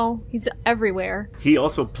never know. He's everywhere. He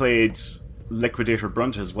also played Liquidator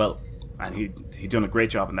Brunt as well, and he done a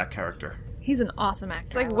great job in that character. He's an awesome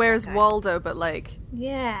actor. It's like Where's Waldo, but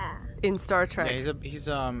yeah, in Star Trek. Yeah, he's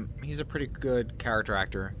a pretty good character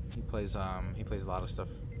actor. He plays a lot of stuff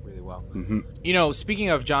really well. Mm-hmm. You know, speaking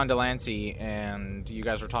of John Delancey, and you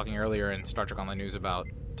guys were talking earlier in Star Trek Online News about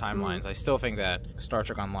timelines, I still think that Star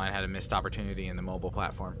Trek Online had a missed opportunity in the mobile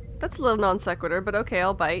platform. That's a little non sequitur, but okay,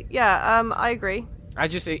 I'll bite. Yeah, I agree. I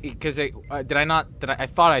just because I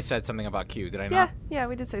thought I said something about Q. Did I not? Yeah,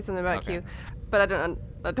 we did say something about Q, but I don't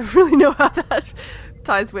really know how that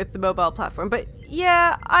ties with the mobile platform. But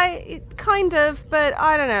yeah, kind of, but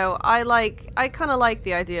I don't know. I kind of like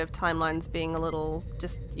the idea of timelines being a little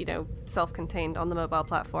just self-contained on the mobile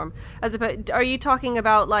platform. Are you talking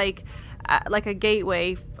about like a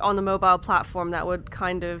gateway on the mobile platform that would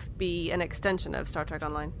kind of be an extension of Star Trek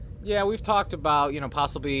Online? Yeah, we've talked about,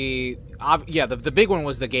 possibly... the big one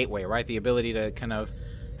was the gateway, right? The ability to kind of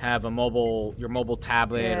have your mobile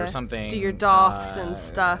tablet or something. Do your DOFs and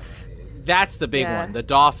stuff. That's the big one. The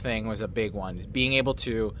DOF thing was a big one. Being able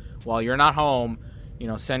to, while you're not home,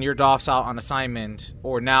 send your DOFs out on assignment,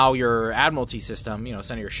 or now your Admiralty system,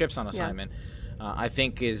 send your ships on assignment, I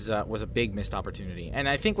think was a big missed opportunity. And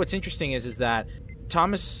I think what's interesting is that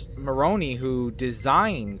Thomas Maroney, who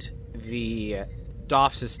designed the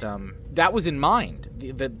DOF system, that was in mind.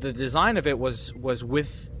 The design of it was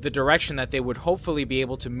with the direction that they would hopefully be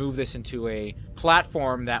able to move this into a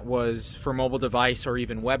platform that was for mobile device or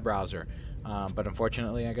even web browser. But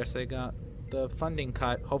unfortunately, I guess they got the funding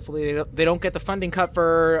cut. Hopefully they don't get the funding cut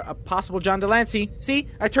for a possible John Delancey. See,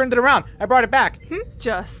 I turned it around. I brought it back.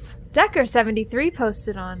 Just. Decker73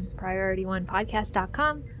 posted on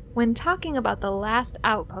PriorityOnePodcast.com, when talking about The Last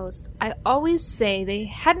Outpost, I always say they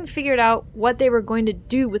hadn't figured out what they were going to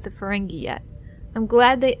do with the Ferengi yet. I'm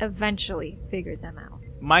glad they eventually figured them out.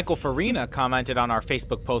 Michael Farina commented on our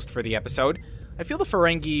Facebook post for the episode. I feel the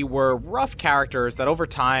Ferengi were rough characters that over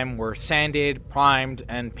time were sanded, primed,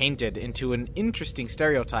 and painted into an interesting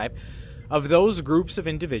stereotype of those groups of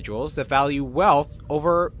individuals that value wealth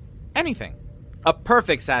over anything. A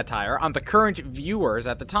perfect satire on the current viewers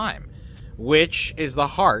at the time, which is the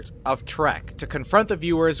heart of Trek, to confront the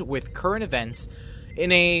viewers with current events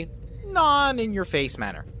in a non-in-your-face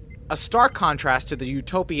manner. A stark contrast to the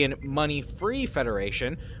utopian money-free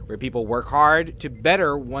Federation, where people work hard to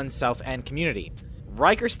better oneself and community.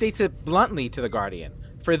 Riker states it bluntly to The Guardian,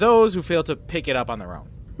 for those who fail to pick it up on their own.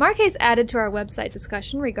 Marquez added to our website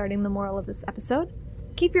discussion regarding the moral of this episode: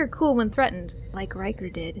 keep your cool when threatened, like Riker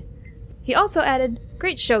did. He also added,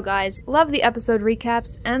 great show guys, love the episode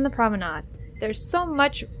recaps and the promenade. There's so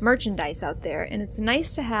much merchandise out there, and it's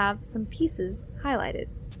nice to have some pieces highlighted.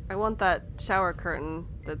 I want that shower curtain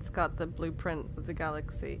that's got the blueprint of the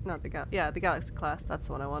Galaxy. The Galaxy class. That's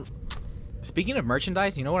the one I want. Speaking of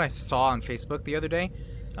merchandise, you know what I saw on Facebook the other day?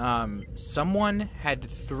 Someone had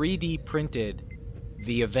 3D printed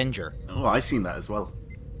the Avenger. Oh, I seen that as well.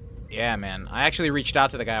 Yeah, man. I actually reached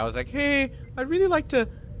out to the guy. I was like, hey, I'd really like to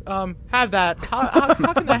have that. How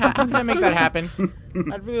can I make that happen?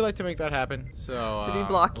 I'd really like to make that happen. So did he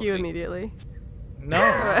block you immediately? No,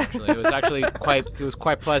 actually, it was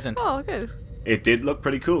quite pleasant. Oh, good. It did look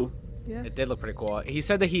pretty cool. Yeah. It did look pretty cool. He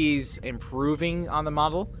said that he's improving on the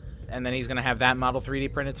model, and then he's going to have that model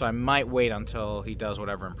 3D printed, so I might wait until he does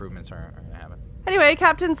whatever improvements are going to happen. Anyway,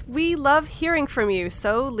 Captains, we love hearing from you,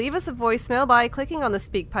 so leave us a voicemail by clicking on the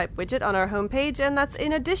SpeakPipe widget on our homepage, and that's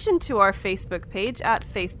in addition to our Facebook page at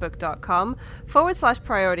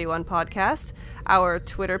facebook.com/PriorityOnePodcast, our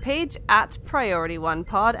Twitter page at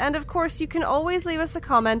PriorityOnePod, and of course you can always leave us a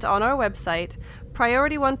comment on our website,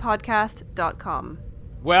 PriorityOnePodcast.com.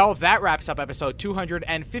 Well, that wraps up episode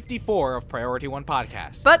 254 of Priority One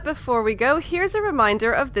Podcast. But before we go, here's a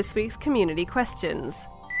reminder of this week's community questions.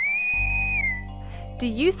 Do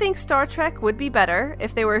you think Star Trek would be better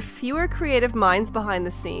if there were fewer creative minds behind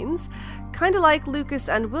the scenes? Kinda like Lucas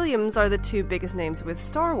and Williams are the two biggest names with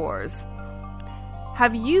Star Wars.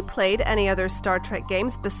 Have you played any other Star Trek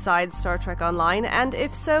games besides Star Trek Online? And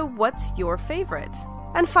if so, what's your favorite?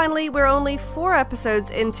 And finally, we're only 4 episodes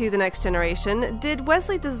into The Next Generation. Did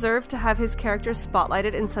Wesley deserve to have his character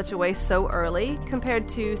spotlighted in such a way so early, compared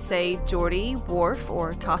to, say, Geordi, Worf,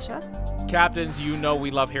 or Tasha? Captains, you know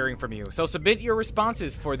we love hearing from you, so submit your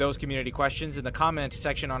responses for those community questions in the comment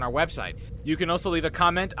section on our website. You can also leave a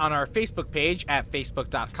comment on our Facebook page at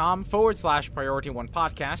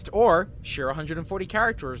facebook.com/PriorityOnePodcast, or share 140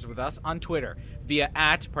 characters with us on Twitter via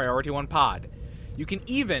 @PriorityOnePod. You can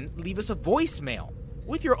even leave us a voicemail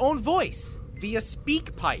with your own voice via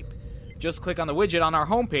SpeakPipe. Just click on the widget on our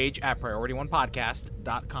homepage at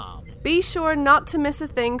PriorityOnePodcast.com. Be sure not to miss a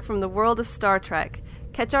thing from the world of Star Trek.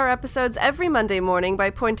 Catch our episodes every Monday morning by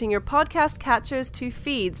pointing your podcast catchers to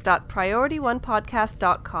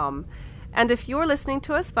feeds.PriorityOnePodcast.com. And if you're listening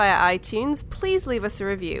to us via iTunes, please leave us a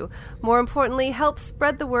review. More importantly, help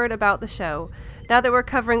spread the word about the show. Now that we're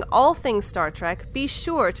covering all things Star Trek, be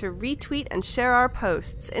sure to retweet and share our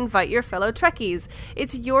posts. Invite your fellow Trekkies.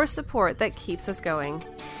 It's your support that keeps us going.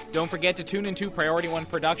 Don't forget to tune into Priority One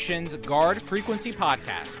Productions' Guard Frequency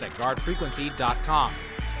podcast at guardfrequency.com.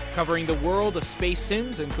 Covering the world of space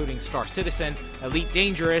sims, including Star Citizen, Elite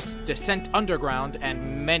Dangerous, Descent Underground,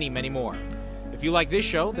 and many, many more. If you like this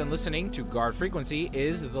show, then listening to Guard Frequency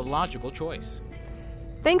is the logical choice.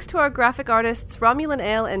 Thanks to our graphic artists Romulan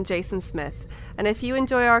Ale and Jason Smith. And if you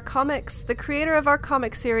enjoy our comics, the creator of our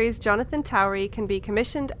comic series, Jonathan Towery, can be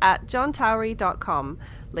commissioned at johntowery.com.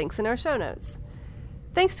 Links in our show notes.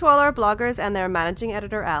 Thanks to all our bloggers and their managing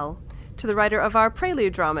editor, Elle. To the writer of our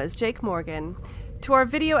Prelude dramas, Jake Morgan. To our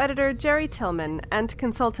video editor, Jerry Tillman, and to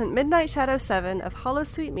consultant Midnight Shadow 7 of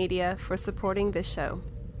Holosuite Media for supporting this show.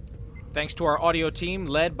 Thanks to our audio team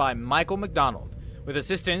led by Michael McDonald, with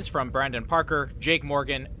assistance from Brandon Parker, Jake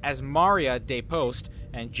Morgan, Asmaria DePost,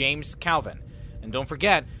 and James Calvin. And don't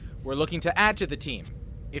forget, we're looking to add to the team.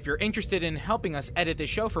 If you're interested in helping us edit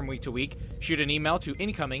this show from week to week, shoot an email to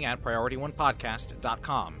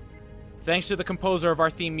incoming@PriorityOnePodcast.com. Thanks to the composer of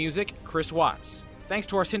our theme music, Chris Watts. Thanks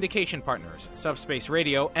to our syndication partners, Subspace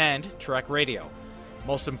Radio and Trek Radio.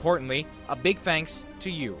 Most importantly, a big thanks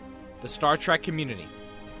to you, the Star Trek community,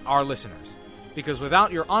 our listeners. Because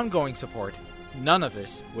without your ongoing support, none of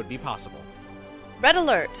this would be possible. Red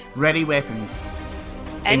alert. Ready weapons.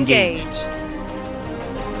 Engage.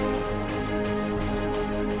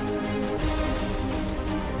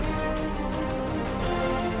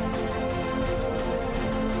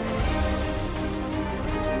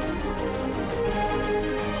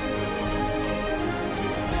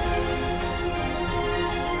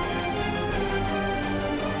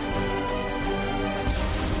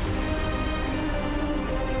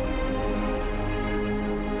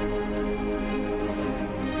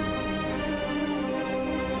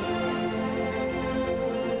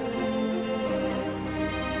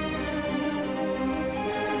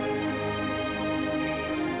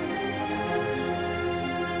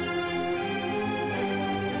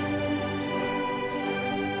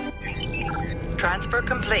 Transfer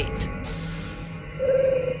complete.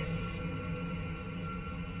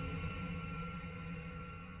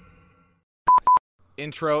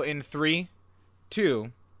 Intro in 3,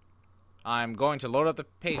 2. I'm going to load up the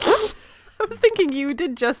page. I was thinking you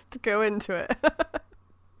did just go into it.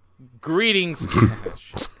 Greetings.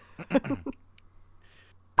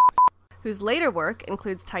 Whose later work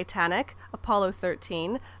includes Titanic, Apollo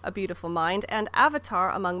 13, A Beautiful Mind, and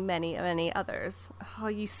Avatar, among many, many others. Oh,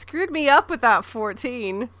 you screwed me up with that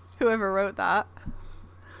 14, whoever wrote that.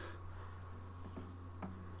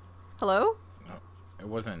 Hello? No, it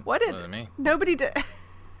wasn't. What did? It wasn't me. Nobody did.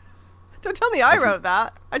 Don't tell me I wrote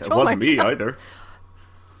that. It wasn't me either.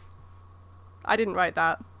 I didn't write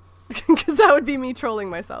that. Because that would be me trolling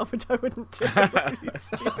myself, which I wouldn't do. That would be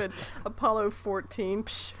stupid. Apollo 14,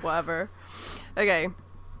 psh, whatever. Okay.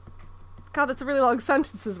 God, that's a really long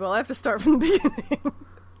sentence as well. I have to start from the beginning.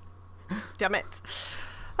 Damn it.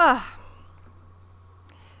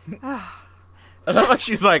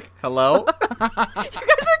 She's like, hello? You guys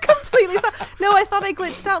are completely... No, I thought I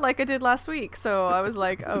glitched out like I did last week. So I was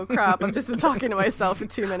like, oh crap, I've just been talking to myself for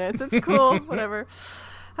 2 minutes. It's cool, whatever.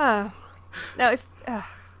 Now, if...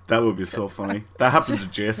 That would be so funny. That happened to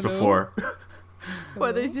Jace before.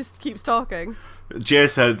 Well, he just keeps talking.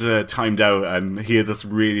 Jace had timed out and he had this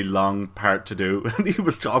really long part to do and he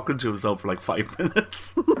was talking to himself for like 5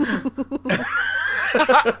 minutes.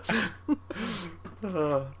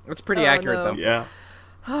 It's pretty accurate though. Yeah.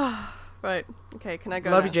 Right. Okay, can I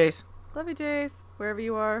go Love now? you, Jace. Love you, Jace. Wherever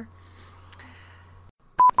you are.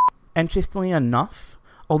 Interestingly enough,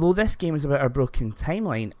 although this game is about a broken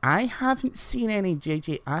timeline, I haven't seen any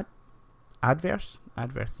JJ adverse,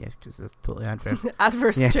 yes, because it's totally adverse.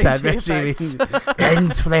 Adverse yes, JJ adverse effects.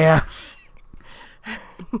 lens flare.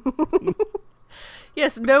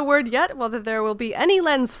 Yes, no word yet whether there will be any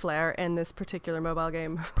lens flare in this particular mobile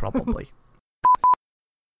game. Probably.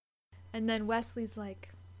 And then Wesley's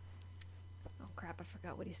like, oh crap, I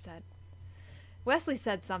forgot what he said. Wesley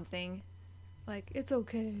said something like, it's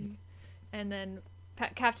okay. And then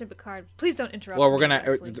Captain Picard, please don't interrupt Well, we're me, gonna.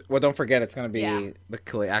 Wesley. Well, don't forget, it's gonna be Yeah. the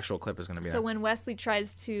actual clip is gonna be. So that. when Wesley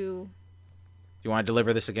tries to, Do you want to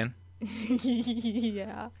deliver this again?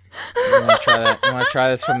 yeah. You want to try that? You want to try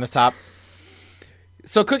this from the top?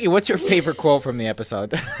 So, Cookie, what's your favorite quote from the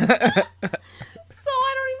episode? So I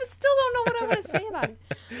still don't know what I'm gonna say about it.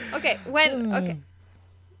 Okay,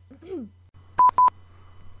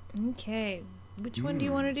 okay, which one do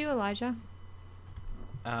you want to do, Elijah?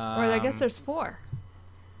 Or I guess there's 4.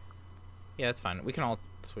 Yeah, that's fine. We can all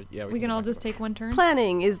switch. Yeah, We can all just take one turn.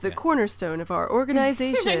 Planning is the cornerstone of our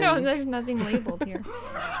organization. I know there's nothing labeled here,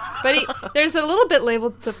 but there's a little bit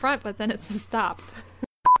labeled at the front, but then it's stopped.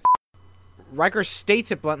 Riker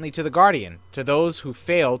states it bluntly to the Guardian, to those who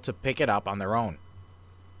fail to pick it up on their own.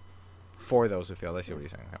 For those who fail, I see what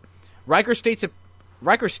he's saying. Riker states it.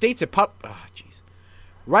 Oh, jeez.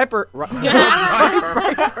 Riper.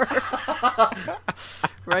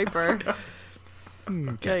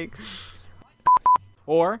 Yikes.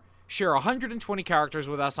 Or share 120 characters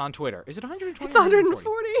with us on Twitter. Is it 120? It's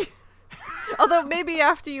 140. Although maybe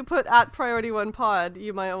after you put at Priority 1 Pod,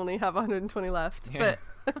 you might only have 120 left. Yeah.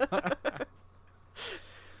 But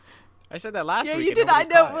I said that last week. Yeah, you did. I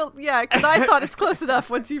know. Well, yeah, because I thought it's close enough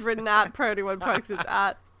once you've written at Priority 1 Pod, because it's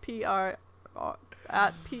at PRIO. Oh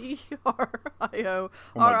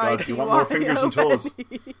my god, you want more fingers and toes?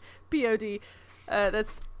 POD.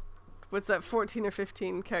 That's, what's that, 14 or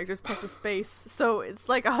 15 characters plus a space. So it's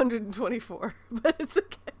like 124, but it's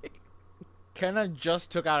okay. Kenna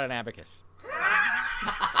just took out an abacus.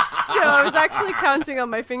 I was actually counting on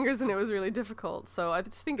my fingers and it was really difficult, so I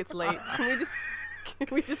just think it's late. Can we just Can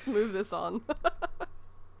we just move this on?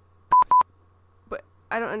 But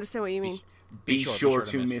I don't understand what you mean. Be sure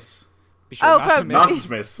to miss. Be sure not to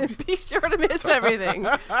miss. Be sure to miss everything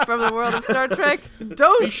from the world of Star Trek.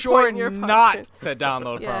 Don't be sure point your not podcast. to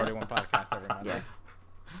download Priority One Podcast every Monday. Yeah.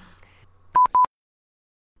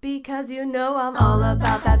 Because you know I'm all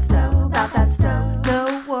about that stove, about that stove.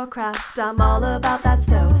 No Warcraft, I'm all about that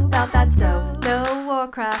stove, about that stove. No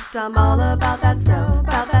Warcraft, I'm all about that stove,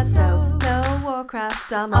 about that stove. No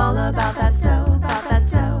Warcraft, I'm all about that stove, about that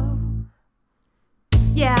stove.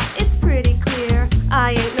 Yeah, it's pretty clear,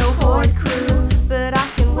 I ain't no horde crew, but I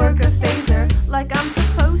can work a phaser like I'm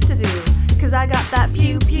supposed to do. Cause I got that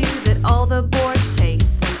pew-pew that all the board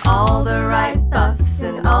chase, and all the right buffs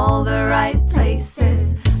in all the right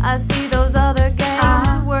places. I see those other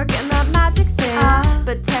games working that magic thing,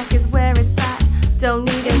 but tech is where it's at. Don't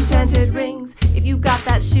need enchanted rings. If you got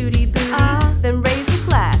that shooty booty, then raise the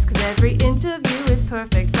glass, cause every inch of you is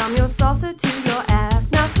perfect, from your salsa to your ab.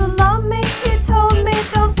 Now salami, he told me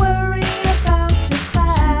don't worry about your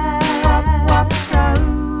class.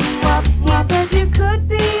 He said you could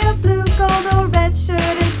be a blue, gold, or red shirt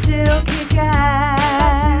and still kick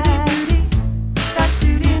ass. That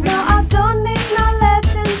shooty, no, I don't need no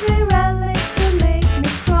legendary relics to make me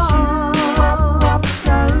strong.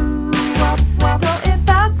 So if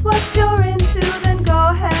that's what you're into, then go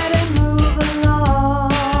ahead and move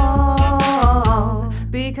along.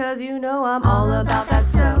 Because you know I'm all about that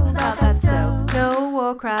stove, about that stove. No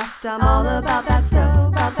Warcraft, I'm all about that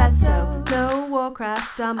stove, about that stove. No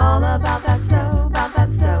Warcraft, I'm all about that stove, about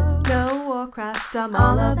that stove. No Warcraft, I'm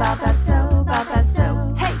all about that stove, about that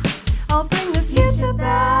stove. Hey, I'll bring the future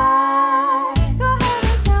back. Go ahead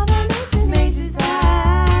and tell the mages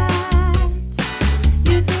that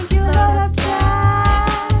you think you load up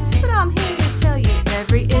jacked, but I'm here to tell you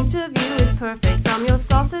every inch of you is perfect, from your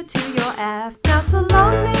salsa to your aft. Now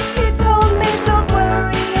salami, you told me don't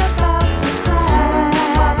worry about your class.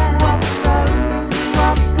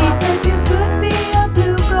 He says you could be a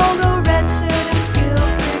blue, gold, or red shirt and still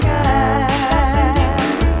kick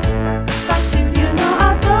ass. You know I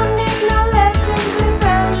don't need no legendary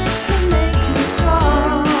relics to make me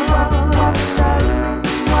strong.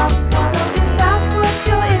 So if that's what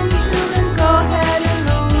you're into, then go ahead and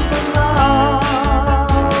move along.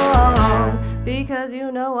 Because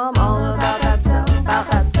you know I'm all about that stove,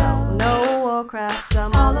 about that stove. No Warcraft,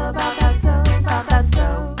 I'm all about that stove, about that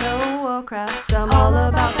stove. No Warcraft, I'm all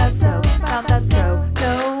about that stove, about that stove.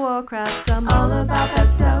 No Warcraft, I'm all about that